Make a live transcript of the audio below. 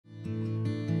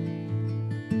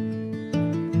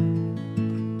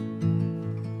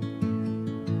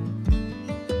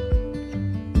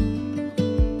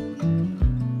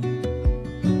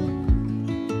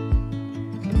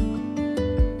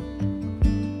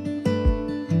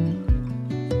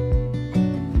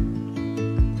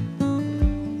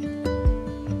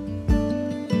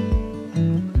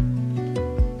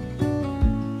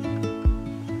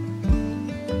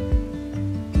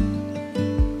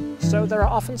So there are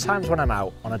often times when I'm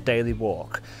out on a daily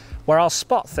walk where I'll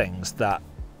spot things that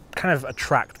kind of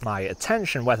attract my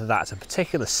attention, whether that's a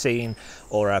particular scene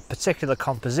or a particular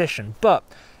composition, but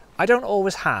I don't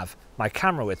always have my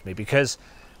camera with me because,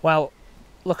 well,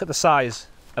 look at the size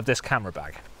of this camera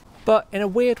bag. But in a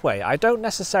weird way, I don't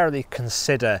necessarily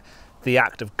consider the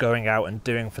act of going out and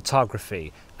doing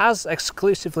photography as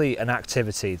exclusively an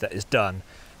activity that is done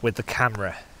with the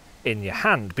camera in your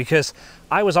hand, because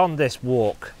I was on this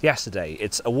walk yesterday.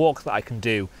 It's a walk that I can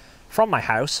do from my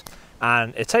house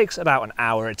and it takes about an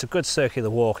hour. It's a good circular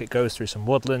walk. It goes through some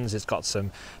woodlands. It's got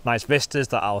some nice vistas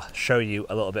that I'll show you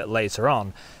a little bit later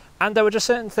on. And there were just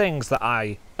certain things that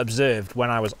I observed when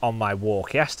I was on my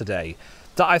walk yesterday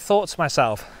that I thought to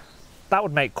myself, that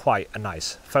would make quite a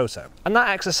nice photo. And that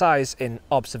exercise in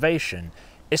observation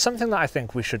is something that I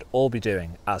think we should all be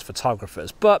doing as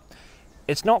photographers, but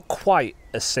it's not quite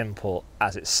as simple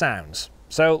as it sounds.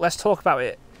 So let's talk about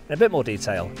it in a bit more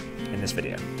detail in this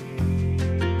video.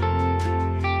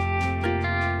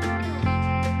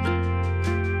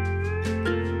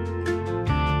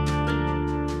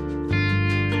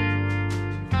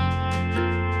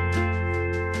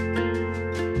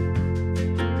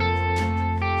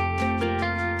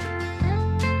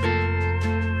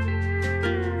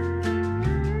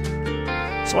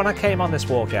 So when I came on this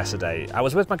walk yesterday, I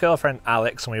was with my girlfriend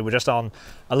Alex and we were just on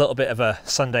a little bit of a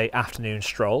Sunday afternoon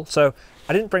stroll. So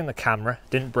I didn't bring the camera,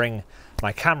 didn't bring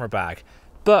my camera bag,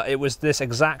 but it was this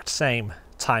exact same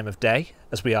time of day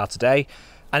as we are today.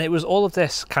 And it was all of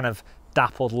this kind of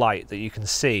dappled light that you can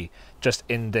see just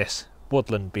in this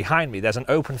woodland behind me. There's an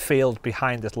open field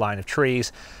behind this line of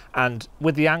trees, and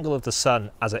with the angle of the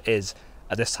sun as it is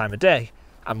at this time of day,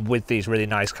 and with these really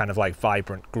nice kind of like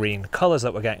vibrant green colours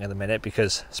that we're getting in the minute,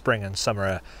 because spring and summer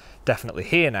are definitely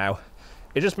here now,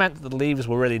 it just meant that the leaves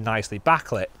were really nicely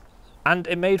backlit and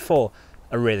it made for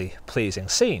a really pleasing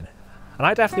scene. And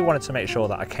I definitely wanted to make sure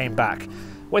that I came back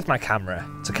with my camera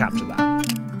to capture that.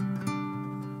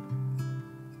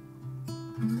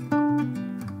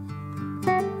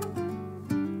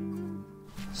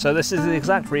 So this is the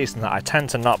exact reason that I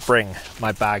tend to not bring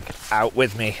my bag out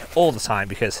with me all the time,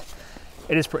 because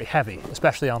it is pretty heavy,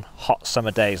 especially on hot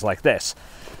summer days like this.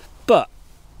 But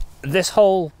this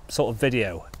whole sort of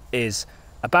video is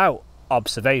about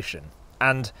observation,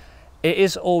 and it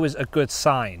is always a good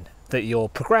sign that you're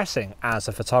progressing as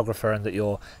a photographer and that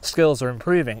your skills are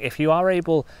improving if you are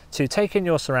able to take in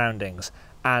your surroundings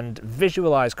and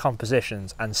visualize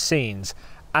compositions and scenes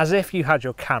as if you had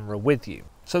your camera with you.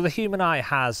 So the human eye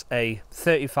has a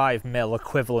 35mm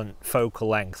equivalent focal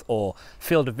length, or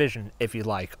field of vision if you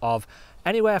like, of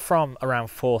anywhere from around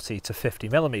 40 to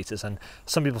 50mm, and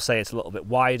some people say it's a little bit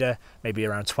wider, maybe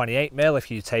around 28mm if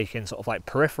you take in sort of like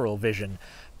peripheral vision.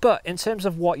 But in terms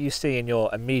of what you see in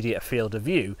your immediate field of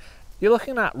view, you're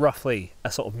looking at roughly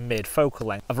a sort of mid focal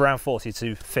length of around 40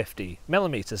 to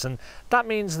 50mm, and that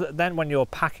means that then when you're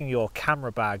packing your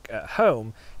camera bag at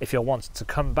home, if you're wanting to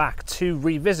come back to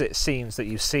revisit scenes that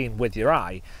you've seen with your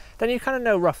eye, then you kind of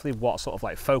know roughly what sort of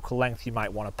like focal length you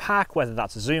might want to pack, whether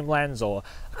that's a zoom lens or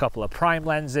a couple of prime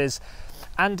lenses,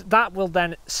 and that will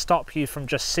then stop you from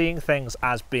just seeing things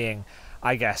as being,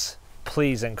 I guess,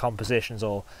 pleasing compositions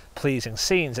or pleasing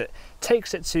scenes. It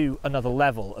takes it to another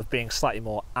level of being slightly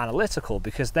more analytical,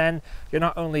 because then you're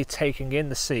not only taking in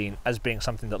the scene as being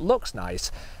something that looks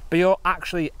nice, but you're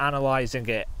actually analysing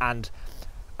it and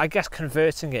I guess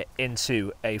converting it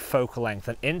into a focal length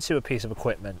and into a piece of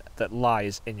equipment that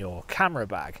lies in your camera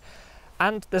bag.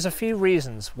 And there's a few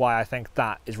reasons why I think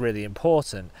that is really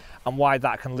important and why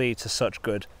that can lead to such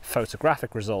good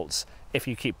photographic results if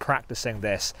you keep practicing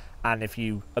this and if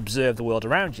you observe the world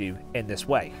around you in this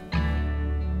way.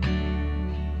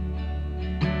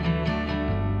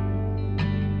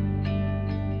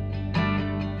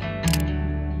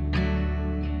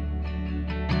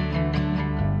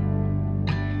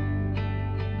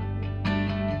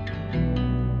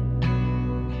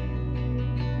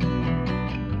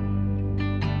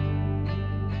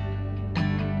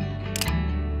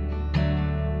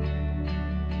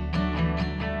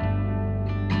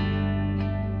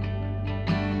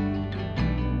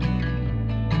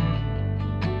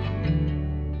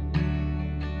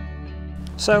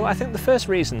 So I think the first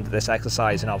reason that this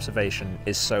exercise in observation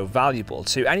is so valuable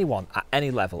to anyone at any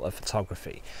level of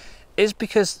photography is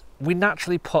because we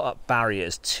naturally put up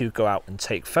barriers to go out and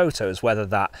take photos, whether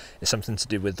that is something to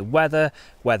do with the weather,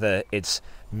 whether it's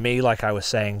me, like I was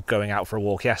saying, going out for a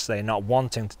walk yesterday and not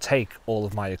wanting to take all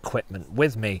of my equipment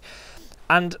with me.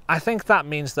 And I think that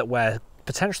means that we're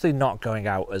potentially not going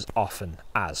out as often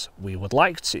as we would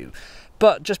like to.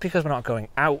 But just because we're not going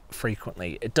out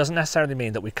frequently, it doesn't necessarily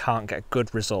mean that we can't get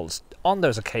good results on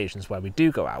those occasions where we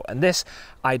do go out. And this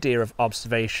idea of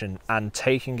observation and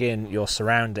taking in your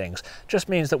surroundings just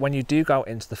means that when you do go out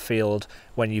into the field,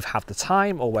 when you have the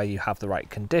time or where you have the right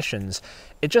conditions,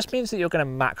 it just means that you're going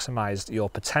to maximize your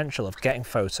potential of getting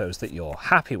photos that you're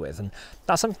happy with. And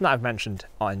that's something that I've mentioned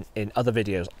in other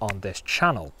videos on this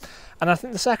channel. And I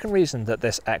think the second reason that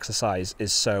this exercise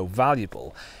is so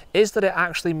valuable is that it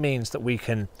actually means that we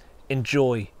can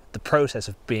enjoy the process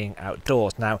of being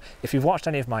outdoors. Now, if you've watched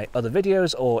any of my other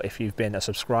videos, or if you've been a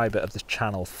subscriber of this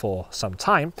channel for some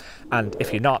time, and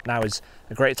if you're not, now is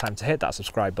a great time to hit that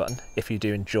subscribe button if you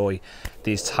do enjoy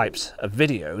these types of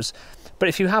videos. But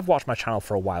if you have watched my channel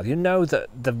for a while, you know that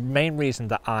the main reason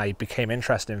that I became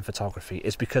interested in photography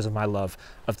is because of my love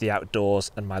of the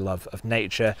outdoors and my love of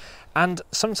nature. And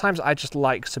sometimes I just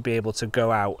like to be able to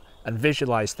go out and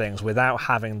visualize things without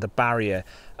having the barrier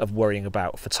of worrying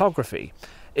about photography.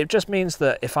 It just means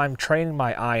that if I'm training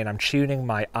my eye and I'm tuning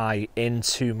my eye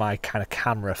into my kind of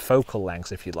camera focal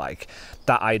length, if you like,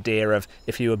 that idea of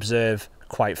if you observe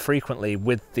quite frequently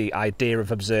with the idea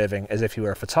of observing as if you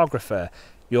were a photographer,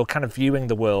 you're kind of viewing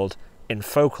the world in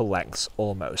focal lengths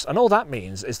almost. And all that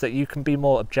means is that you can be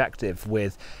more objective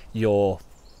with your,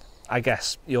 I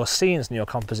guess, your scenes and your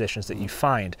compositions that you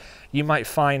find. You might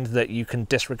find that you can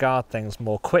disregard things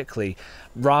more quickly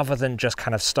rather than just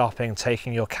kind of stopping,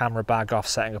 taking your camera bag off,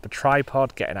 setting up a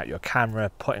tripod, getting out your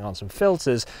camera, putting on some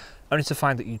filters, only to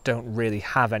find that you don't really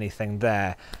have anything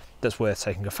there that's worth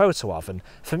taking a photo of. And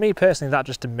for me personally, that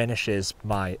just diminishes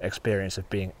my experience of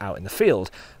being out in the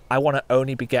field. I want to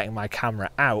only be getting my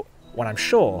camera out when I'm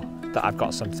sure that I've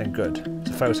got something good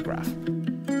to photograph.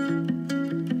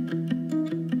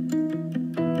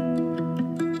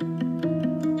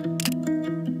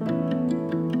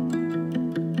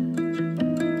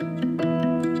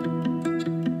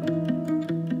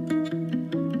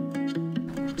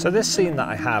 So this scene that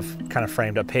I have kind of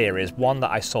framed up here is one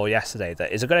that I saw yesterday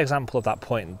that is a good example of that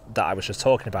point that I was just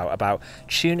talking about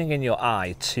tuning in your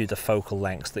eye to the focal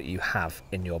lengths that you have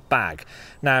in your bag.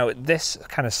 Now, this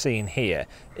kind of scene here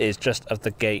is just of the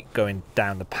gate going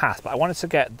down the path, but I wanted to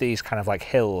get these kind of like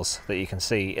hills that you can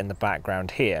see in the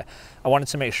background here. I wanted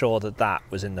to make sure that that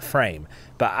was in the frame,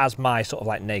 but as my sort of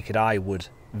like naked eye would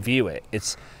view it,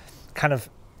 it's kind of,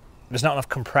 there's not enough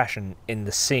compression in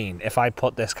the scene. If I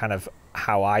put this kind of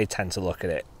how I tend to look at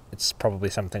it, it's probably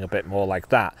something a bit more like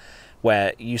that,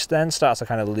 where you then start to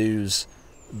kind of lose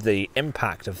the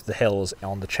impact of the hills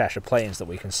on the Cheshire Plains that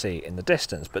we can see in the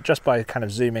distance. But just by kind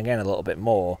of zooming in a little bit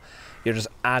more, you're just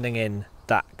adding in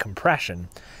that compression.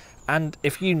 And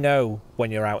if you know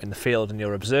when you're out in the field and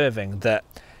you're observing that,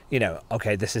 you know,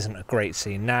 okay, this isn't a great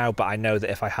scene now, but I know that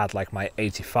if I had like my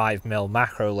 85mm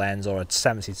macro lens or a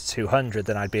 70-200,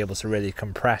 then I'd be able to really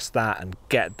compress that and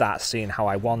get that scene how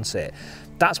I want it.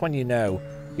 That's when you know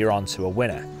you're on to a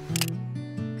winner.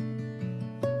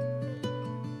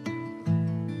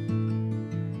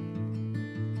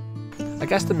 I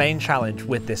guess the main challenge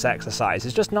with this exercise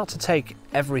is just not to take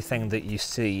everything that you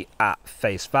see at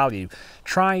face value.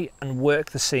 Try and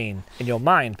work the scene in your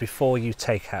mind before you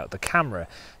take out the camera.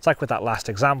 It's like with that last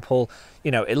example, you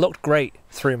know, it looked great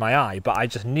through my eye, but I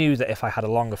just knew that if I had a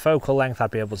longer focal length, I'd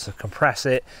be able to compress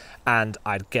it and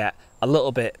I'd get a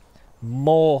little bit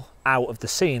more out of the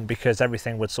scene because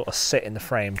everything would sort of sit in the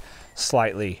frame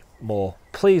slightly more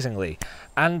pleasingly.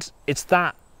 And it's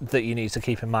that you need to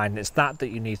keep in mind, and it's that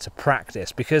you need to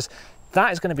practice, because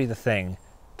that is going to be the thing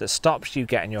that stops you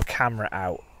getting your camera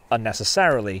out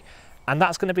unnecessarily, and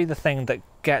that's going to be the thing that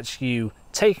gets you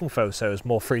taking photos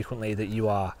more frequently that you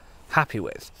are happy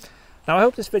with. Now, I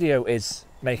hope this video is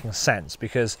making sense,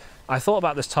 because I thought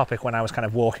about this topic when I was kind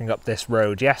of walking up this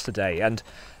road yesterday, and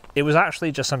it was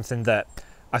actually just something that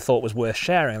I thought was worth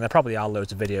sharing. There probably are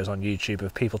loads of videos on YouTube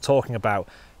of people talking about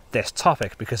this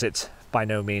topic because it's by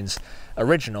no means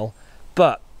original,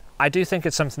 but I do think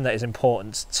it's something that is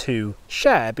important to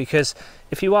share, because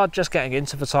if you are just getting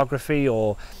into photography,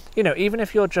 or, you know, even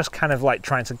if you're just kind of like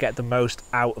trying to get the most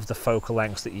out of the focal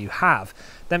lengths that you have,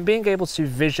 then being able to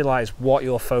visualize what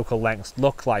your focal lengths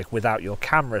look like without your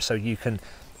camera so you can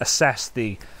assess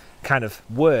the kind of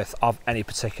worth of any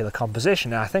particular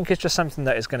composition, and I think it's just something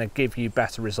that is going to give you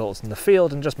better results in the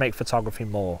field and just make photography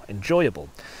more enjoyable.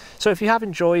 So if you have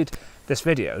enjoyed this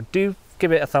video, do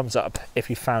give it a thumbs up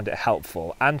if you found it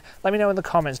helpful, and let me know in the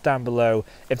comments down below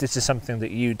if this is something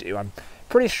that you do. I'm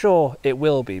pretty sure it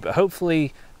will be, but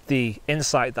hopefully the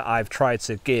insight that I've tried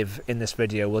to give in this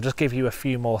video will just give you a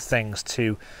few more things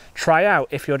to try out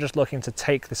if you're just looking to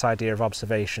take this idea of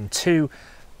observation to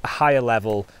a higher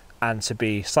level and to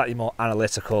be slightly more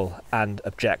analytical and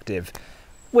objective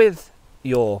with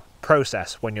your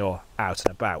process when you're out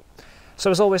and about. So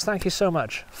as always, thank you so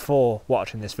much for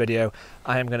watching this video.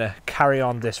 I am going to carry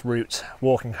on this route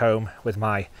walking home with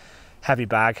my heavy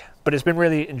bag, but it's been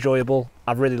really enjoyable.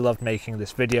 I've really loved making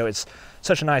this video. It's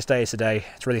such a nice day today.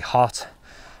 It's really hot,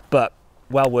 but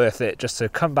well worth it just to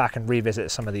come back and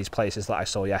revisit some of these places that I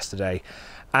saw yesterday.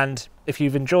 And if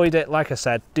you've enjoyed it, like I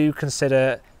said, do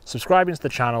consider subscribing to the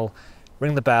channel,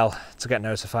 ring the bell to get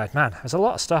notified. Man, there's a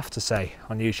lot of stuff to say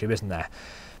on YouTube, isn't there?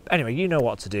 But anyway, you know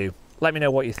what to do. Let me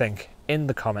know what you think in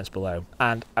the comments below,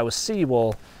 and I will see you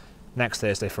all next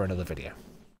Thursday for another video.